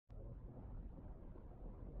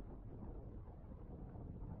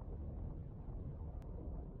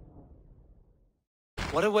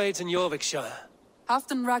What awaits in Jorvikshire?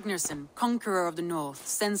 Halfdan Ragnarsson, conqueror of the north,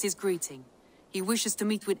 sends his greeting. He wishes to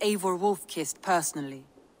meet with Eivor Wolfkist personally.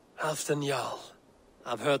 Halfdan Jarl.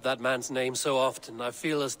 I've heard that man's name so often, I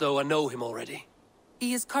feel as though I know him already.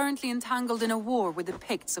 He is currently entangled in a war with the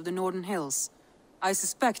Picts of the Northern Hills. I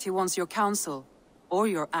suspect he wants your counsel, or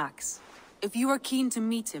your axe. If you are keen to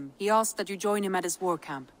meet him, he asks that you join him at his war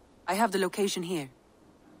camp. I have the location here.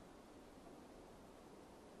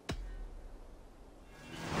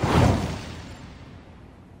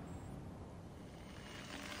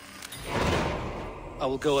 I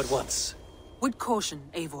will go at once. With caution,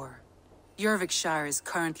 Eivor. Jorvikshire is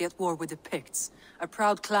currently at war with the Picts, a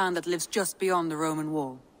proud clan that lives just beyond the Roman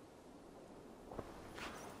wall.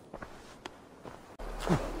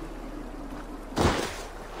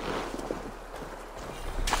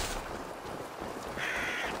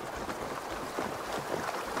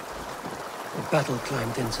 The battle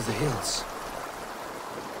climbed into the hills.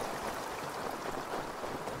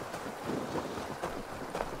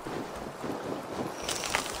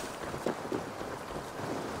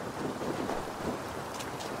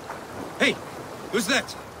 Hey! Who's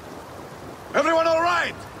that? Everyone all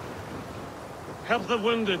right? Help the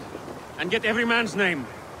wounded, and get every man's name.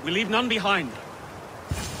 We leave none behind.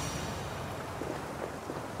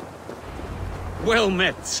 Well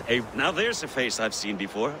met, Abe. Now there's a face I've seen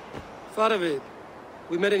before. Faravid,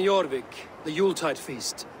 we met in Jorvik, the Yuletide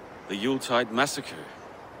feast. The Yuletide massacre.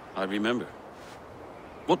 I remember.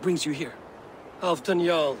 What brings you here? Halfdan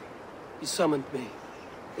Jarl. He summoned me.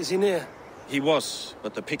 Is he near? He was,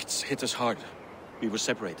 but the Picts hit us hard. We were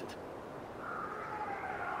separated.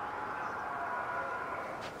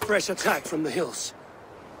 Fresh attack from the hills.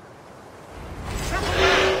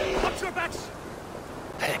 Watch your backs!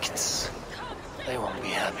 Picts. They won't be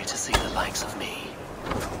happy to see the likes of me.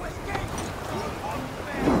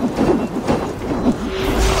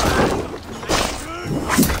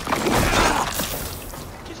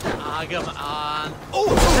 Agam on.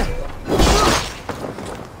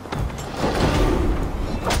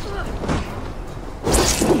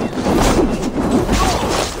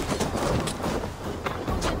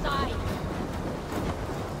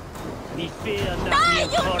 Ni fear nothing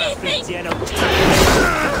for a Fitziano.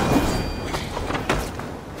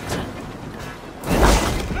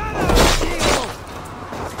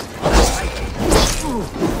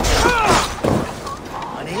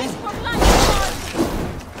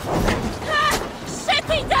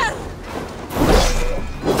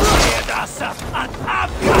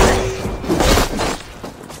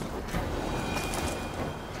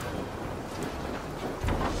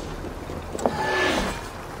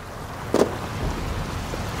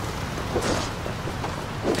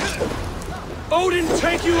 Odin,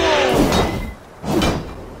 take you all!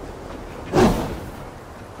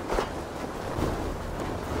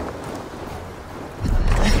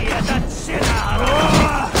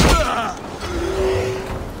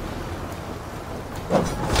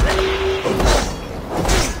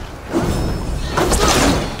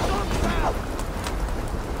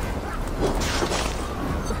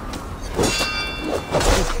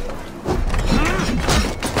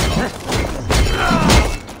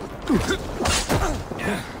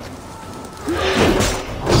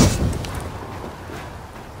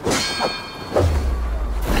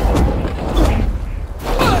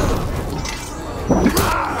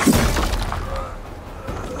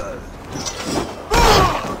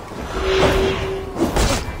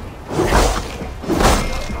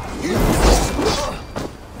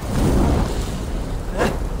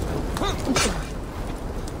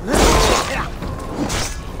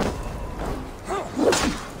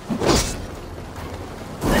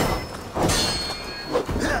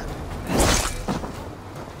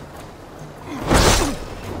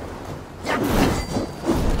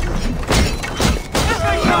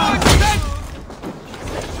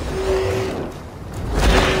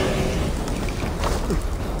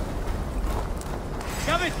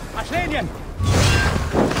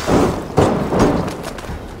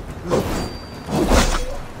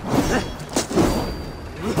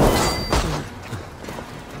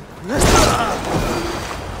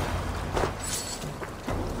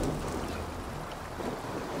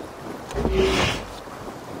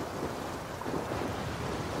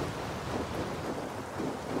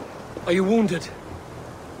 Are you wounded?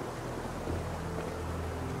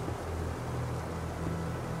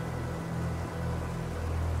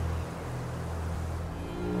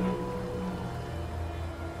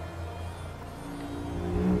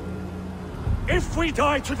 If we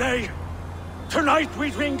die today, tonight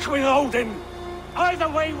we drink with Odin. Either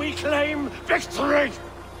way we claim victory!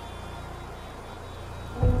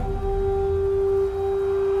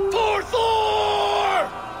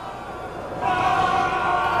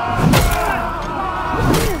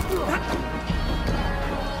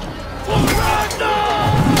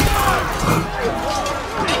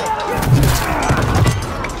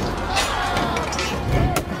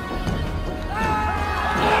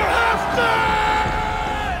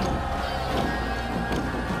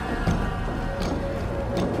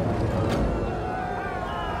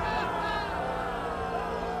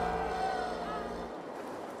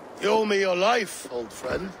 me your life, old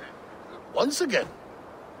friend. Once again.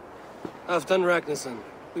 Halfdan Ragnarsson.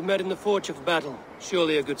 We met in the Forge of Battle.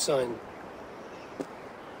 Surely a good sign.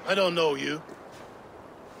 I don't know you.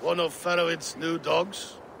 One of Faroid's new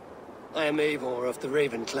dogs? I am Eivor of the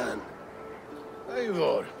Raven clan.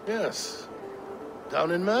 Eivor, yes.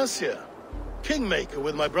 Down in Mercia. Kingmaker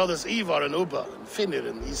with my brothers Ivar and Ubba and Finnir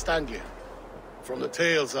in East Anglia. From the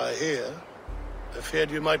tales I hear, I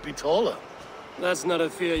feared you might be taller. That's not a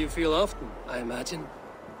fear you feel often, I imagine.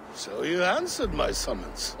 So you answered my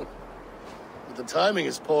summons. But the timing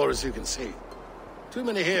is poor, as you can see. Too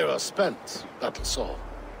many here are spent, battle-sore.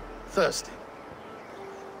 Thirsty.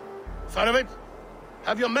 Faroid,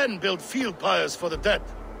 have your men build field pyres for the dead.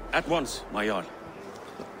 At once, my Jarl.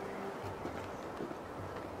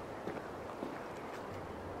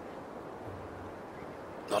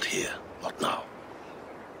 Not here, not now.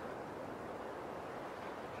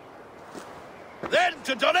 Then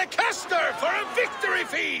to Doncaster for a victory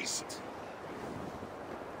feast!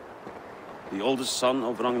 The oldest son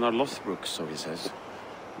of Ragnar Lothbrok, so he says.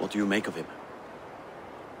 What do you make of him?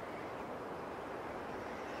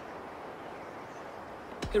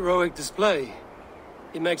 Heroic display.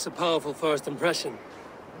 He makes a powerful first impression.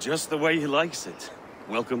 Just the way he likes it.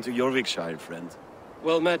 Welcome to Jorvikshire, friend.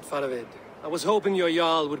 Well met, Faroid. I was hoping your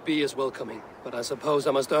Jarl would be as welcoming, but I suppose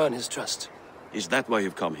I must earn his trust. Is that why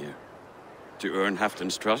you've come here? To earn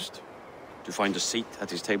Halfdan's trust? To find a seat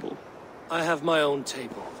at his table? I have my own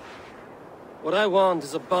table. What I want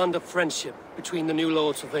is a bond of friendship between the new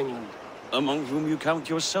lords of England. Among whom you count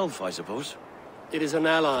yourself, I suppose? It is an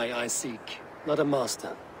ally I seek, not a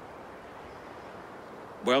master.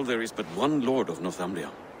 Well, there is but one lord of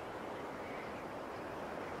Northumbria.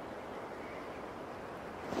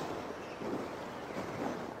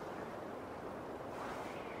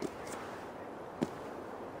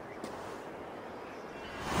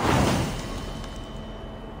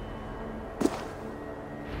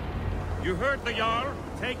 You heard the Jarl.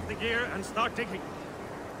 Take the gear and start digging.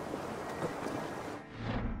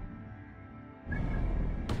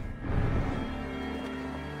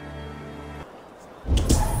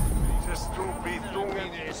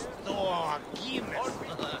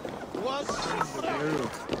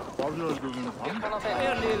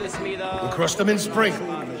 We crush them in spring.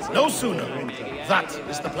 No sooner. That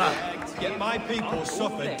is the plan. Yet my people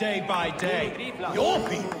suffer day by day. Your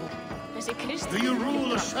people? Do you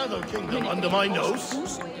rule a shadow kingdom under my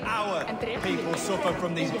nose? Our people suffer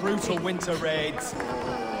from these brutal winter raids.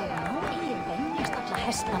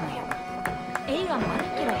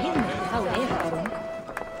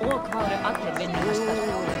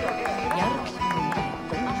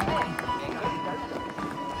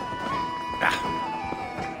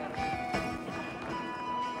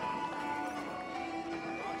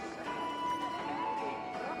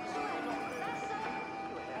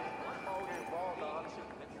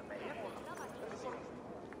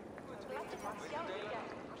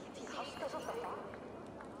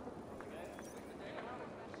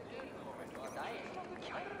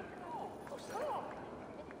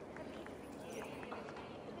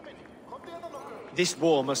 This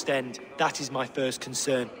war must end. That is my first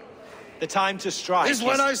concern. The time to strike is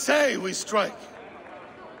when I say we strike.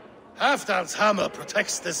 Halfdan's hammer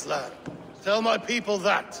protects this land. Tell my people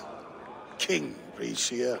that, King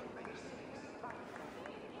Rishia.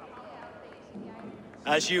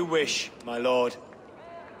 As you wish, my lord.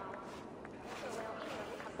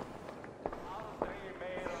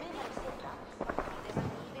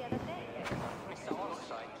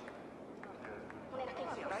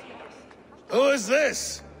 Who is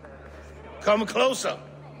this? Come closer.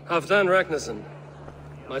 Halfdan Ragnarsson.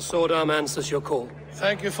 My sword arm answers your call.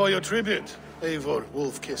 Thank you for your tribute, Eivor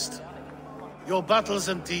Wolf-Kissed. Your battles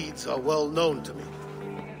and deeds are well known to me.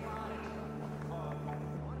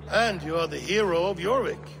 And you are the hero of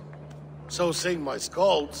Jorvik. So sing my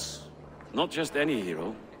skalds. Not just any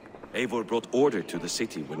hero. Eivor brought order to the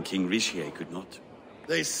city when King Rishie could not.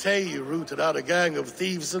 They say you rooted out a gang of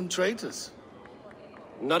thieves and traitors.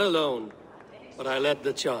 Not alone, but I led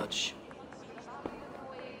the charge.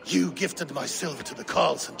 You gifted my silver to the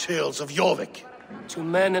carls and churls of Jorvik. To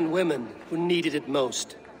men and women who needed it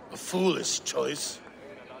most. A foolish choice.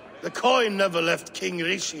 The coin never left King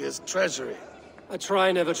Rishia's treasury. I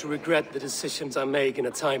try never to regret the decisions I make in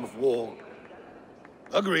a time of war.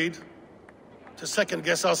 Agreed. To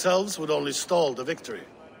second-guess ourselves would only stall the victory.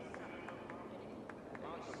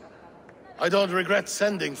 I don't regret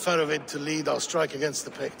sending Faroid to lead our strike against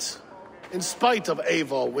the Picts, in spite of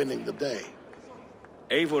Eivor winning the day.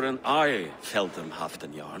 Eivor and I felled them,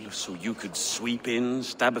 Halfdan Jarl, so you could sweep in,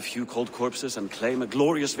 stab a few cold corpses, and claim a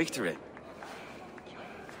glorious victory.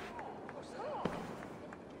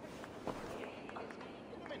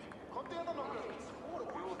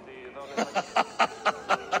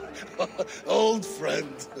 Old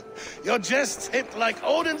friend. Your jests hit like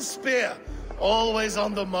Odin's spear, always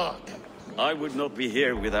on the mark. I would not be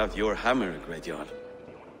here without your hammer, Great Jarl.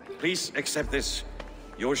 Please accept this,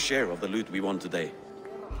 your share of the loot we won today.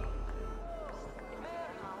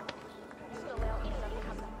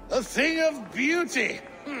 A thing of beauty.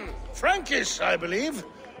 Frankish, I believe.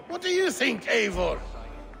 What do you think, Eivor?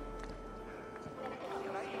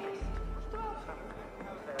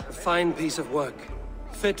 A fine piece of work,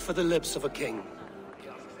 fit for the lips of a king.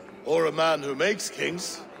 Or a man who makes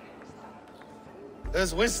kings.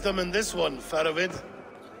 There's wisdom in this one, Faravid.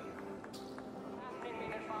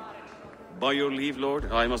 By your leave,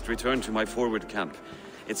 Lord, I must return to my forward camp.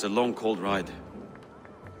 It's a long, cold ride.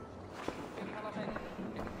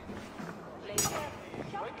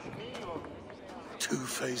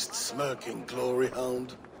 Two-faced, smirking glory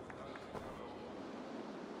hound.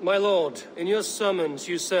 My lord, in your summons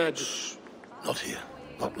you said... Shh. Not here.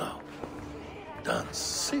 Not now. Dance,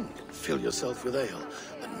 sing, fill yourself with ale,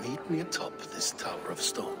 and meet me atop this tower of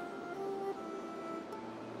stone.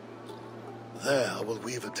 There I will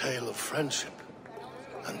weave a tale of friendship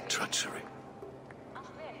and treachery.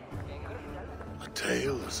 A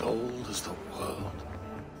tale as old as the world.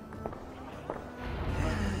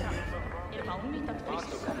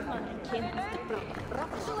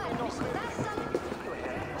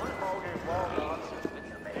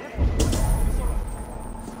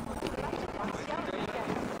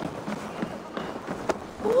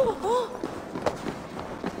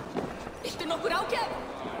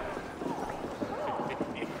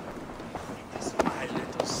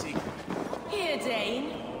 Here,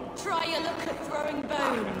 Dane. Try your luck at throwing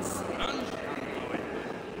bones.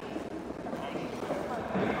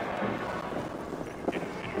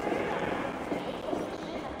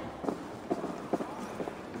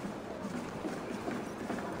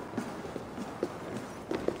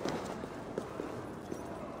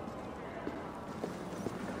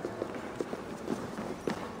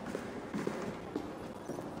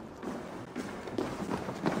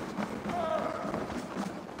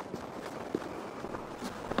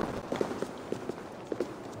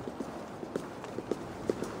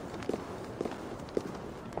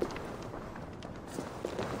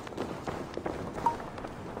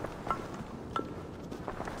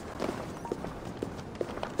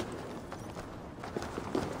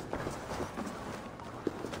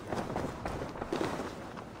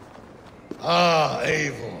 Ah,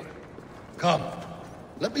 Eivor. Come,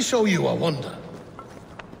 let me show you a wonder.